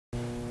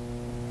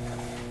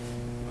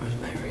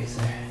my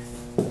eraser.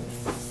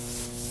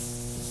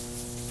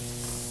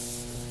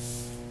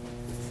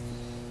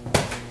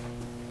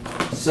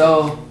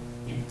 So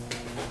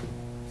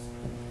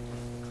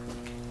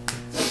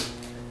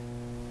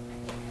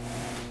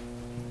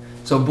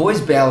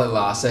Buys Ballot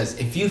law says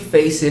if you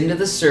face into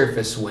the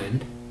surface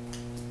wind,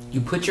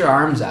 you put your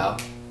arms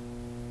out.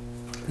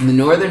 In the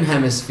northern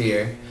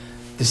hemisphere,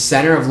 the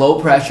center of low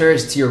pressure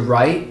is to your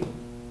right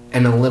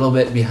and a little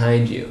bit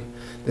behind you.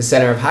 The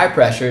center of high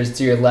pressure is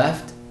to your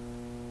left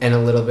and a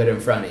little bit in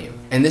front of you.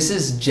 And this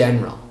is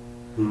general.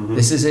 Mm-hmm.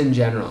 This is in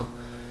general.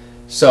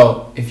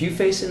 So if you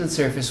face into the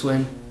surface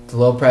wind, the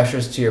low pressure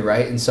is to your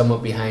right and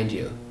somewhat behind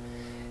you.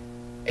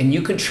 And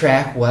you can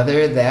track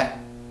whether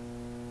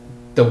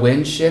the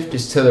wind shift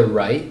is to the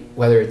right,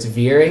 whether it's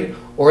veering,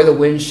 or the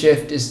wind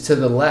shift is to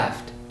the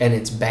left and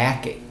it's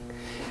backing.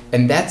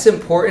 And that's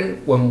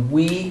important when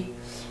we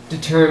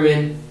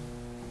determine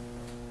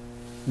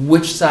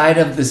which side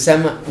of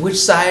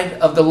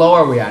the low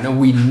are we on. Are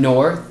we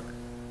north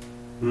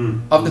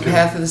of the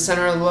path of the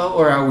center of the low,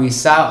 or are we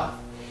south?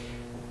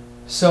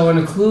 So an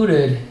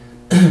occluded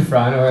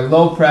front or a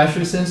low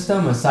pressure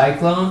system, a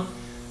cyclone,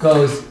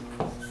 goes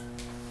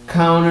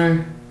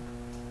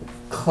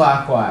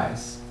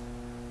counterclockwise.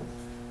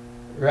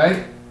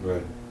 Right?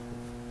 Right.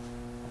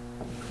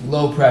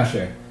 Low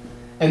pressure.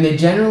 And they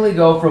generally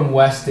go from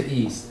west to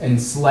east and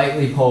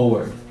slightly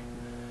poleward.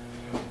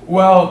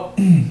 Well,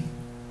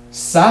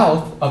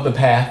 south of the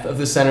path of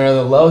the center of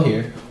the low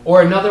here,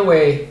 or another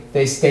way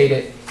they state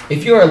it,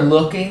 if you are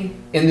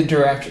looking in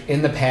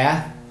the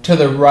path, to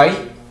the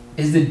right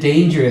is the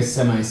dangerous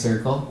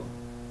semicircle,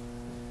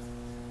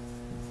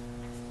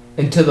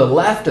 and to the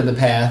left of the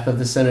path of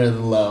the center of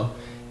the low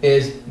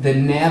is the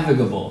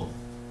navigable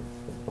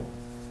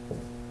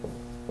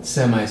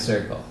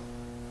semicircle,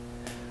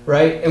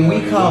 right? And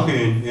we call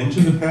looking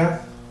into the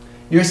path.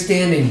 You're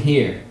standing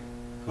here.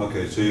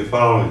 Okay, so you're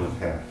following the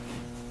path.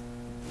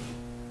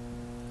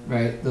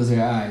 Right, those are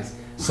your eyes.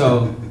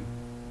 So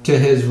to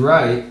his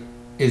right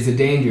is the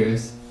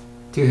dangerous,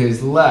 to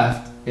his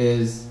left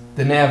is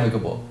the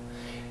navigable,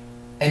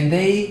 and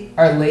they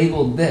are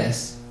labeled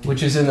this,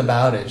 which is in the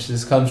bowdage.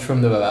 This comes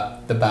from the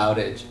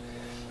bowdage,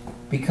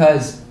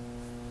 because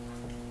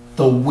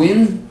the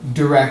wind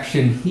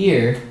direction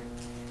here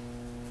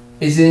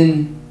is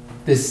in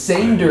the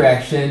same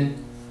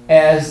direction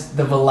as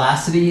the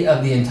velocity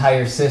of the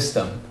entire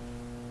system,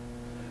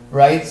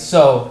 right?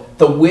 So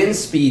the wind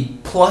speed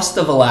plus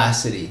the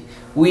velocity,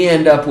 we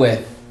end up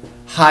with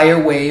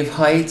higher wave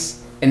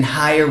heights and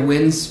higher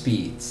wind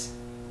speeds.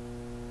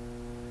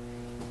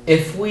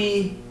 If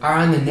we are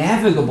on the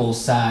navigable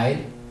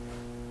side,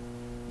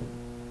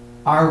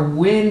 our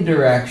wind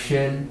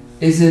direction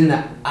is in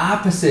the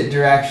opposite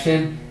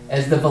direction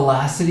as the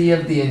velocity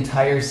of the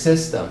entire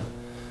system.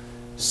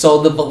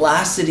 So the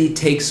velocity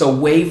takes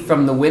away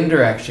from the wind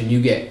direction.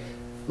 You get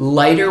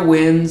lighter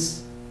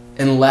winds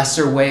and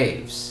lesser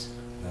waves.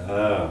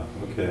 Ah,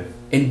 okay.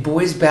 And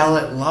Buys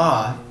Ballot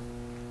law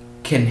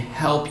can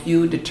help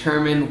you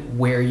determine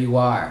where you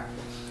are.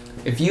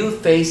 If you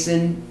face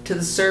into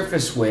the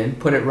surface wind,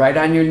 put it right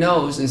on your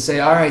nose and say,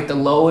 all right, the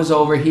low is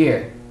over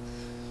here.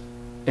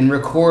 And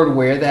record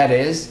where that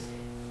is,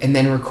 and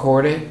then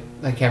record it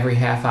like every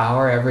half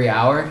hour, every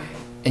hour,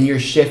 and you're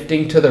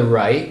shifting to the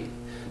right.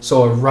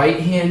 So a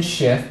right-hand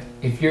shift,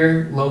 if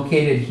you're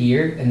located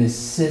here and the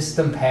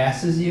system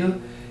passes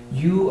you,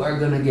 you are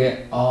going to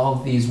get all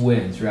of these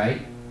winds,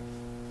 right?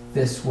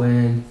 This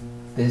wind,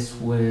 this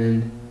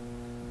wind,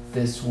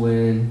 this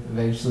wind,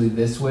 eventually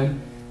this wind.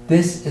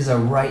 This is a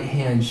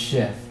right-hand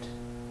shift.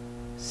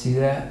 See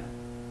that?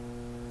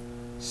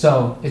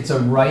 So it's a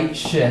right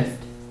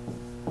shift.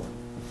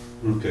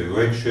 Okay,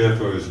 right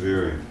shift or is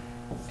veering.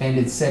 And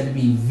it's said to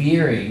be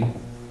veering.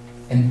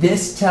 And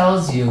this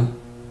tells you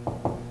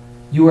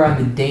you are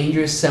on the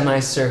dangerous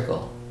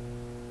semicircle.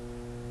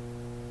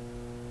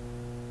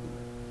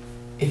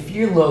 If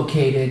you're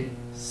located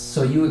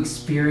so you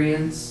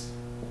experience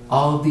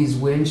all of these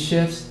wind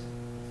shifts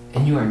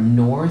and you are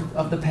north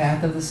of the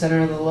path of the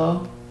center of the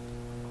low,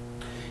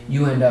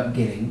 you end up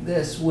getting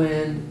this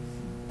wind,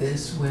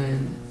 this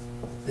wind,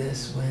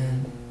 this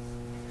wind,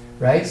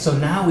 right? So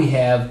now we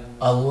have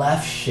a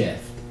left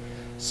shift.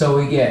 So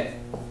we get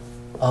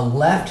a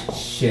left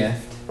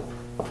shift,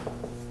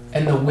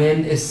 and the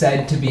wind is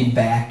said to be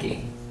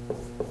backing.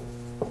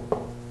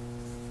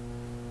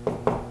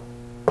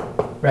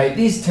 Right?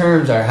 These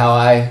terms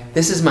are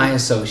this is my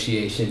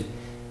association.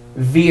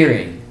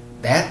 Veering,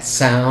 that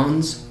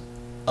sounds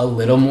a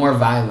little more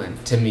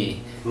violent to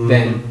me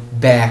than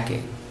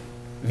backing.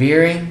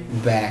 Veering,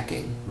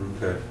 backing.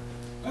 Okay.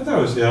 I thought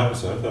it was the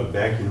opposite. I thought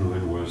backing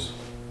wind was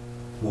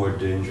more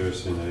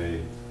dangerous than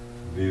a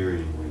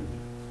veering wind.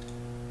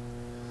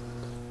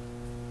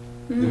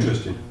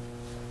 Interesting.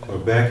 So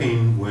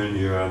backing when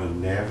you're on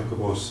the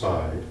navigable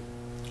side.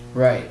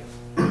 Right.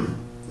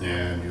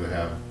 And you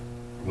have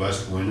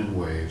less wind and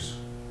waves.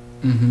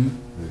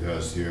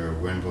 Because your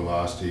wind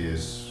velocity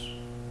is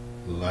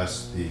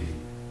less the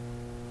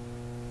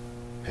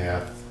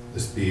path, the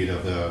speed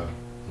of the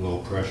low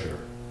pressure.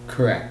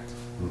 Correct.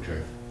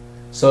 Okay.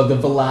 So the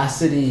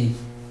velocity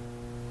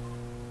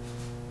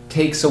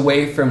takes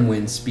away from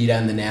wind speed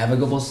on the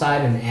navigable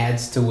side and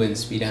adds to wind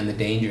speed on the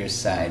dangerous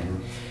side.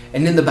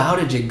 And in the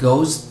bowdage, it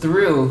goes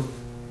through.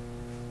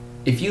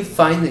 If you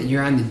find that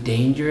you're on the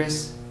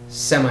dangerous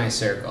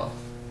semicircle,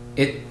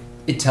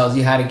 it tells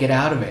you how to get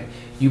out of it.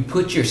 You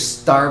put your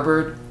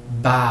starboard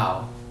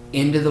bow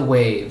into the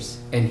waves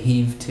and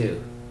heave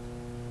to.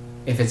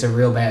 If it's a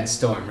real bad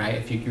storm, right?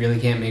 If you really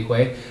can't make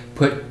way,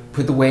 put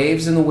the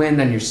waves and the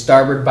wind on your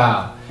starboard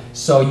bow.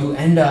 So you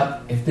end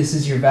up, if this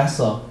is your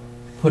vessel,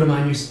 put them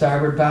on your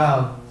starboard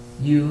bow,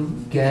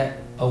 you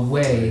get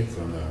away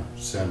from the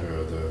center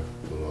of the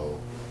blow.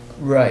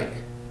 Right.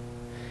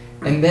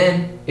 And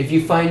then if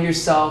you find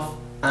yourself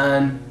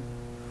on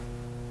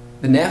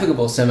the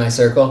navigable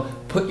semicircle,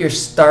 put your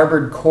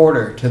starboard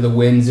quarter to the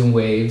winds and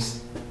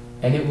waves,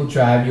 and it will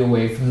drive you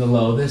away from the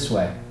low this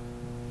way.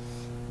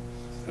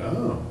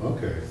 Oh,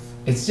 okay.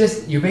 It's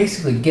just, you're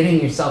basically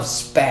getting yourself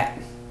spat,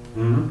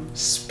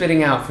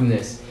 spitting out from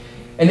this.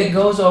 And it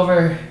goes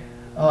over,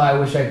 oh, I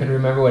wish I could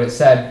remember what it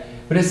said,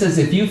 but it says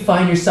if you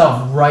find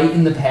yourself right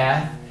in the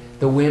path,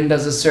 the wind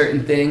does a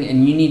certain thing,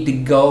 and you need to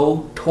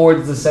go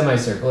towards the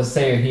semicircle. Let's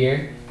say you're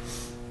here.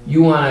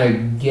 You want to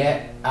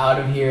get out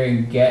of here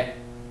and get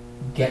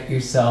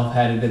yourself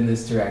headed in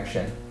this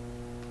direction.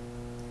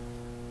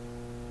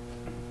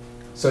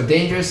 So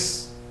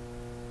dangerous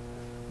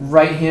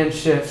right-hand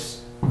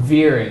shifts,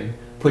 veering.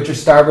 Put your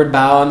starboard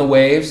bow on the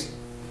waves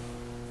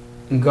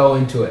and go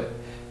into it.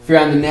 If you're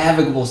on the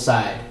navigable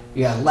side,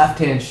 you got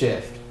left-hand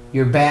shift.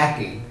 You're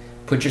backing.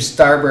 Put your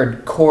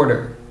starboard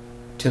quarter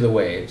to the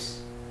waves.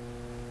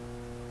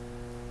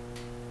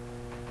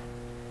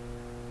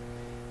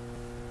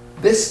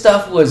 This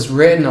stuff was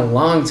written a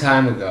long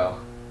time ago,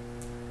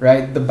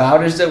 right? The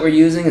bowdage that we're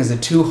using is a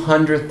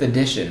 200th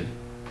edition.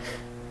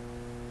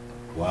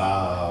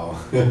 Wow.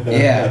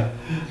 Yeah,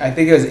 I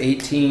think it was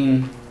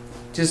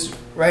just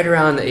right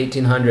around the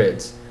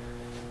 1800s.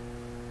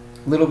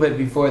 A little bit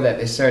before that,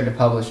 they started to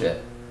publish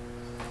it.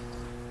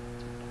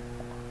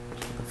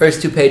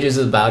 First 2 pages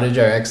of the bowdage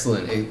are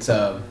excellent. It's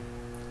a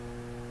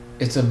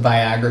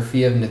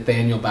biography of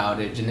Nathaniel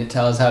Bowditch, and it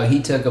tells how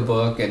he took a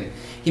book and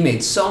he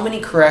made so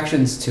many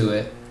corrections to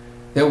it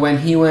that when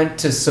he went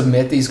to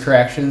submit these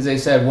corrections, they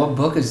said, "What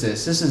book is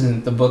this? This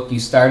isn't the book you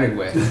started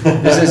with.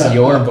 This is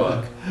your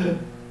book."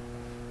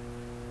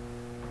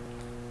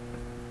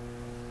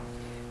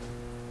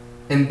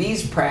 And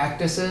these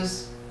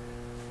practices,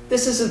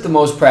 this isn't the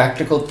most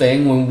practical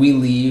thing when we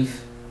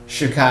leave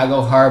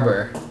Chicago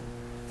Harbor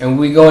and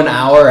we go an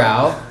hour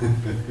out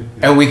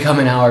and we come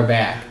an hour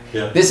back.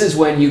 Yeah. This is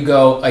when you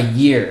go a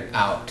year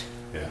out.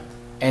 Yeah.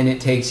 And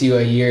it takes you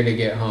a year to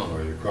get home.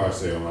 Or you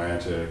cross the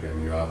Atlantic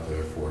and you're out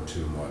there for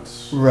 2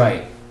 months.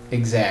 Right,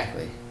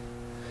 exactly.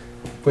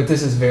 But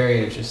this is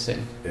very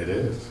interesting. It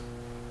is.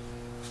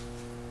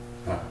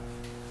 Huh.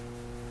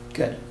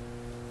 Good.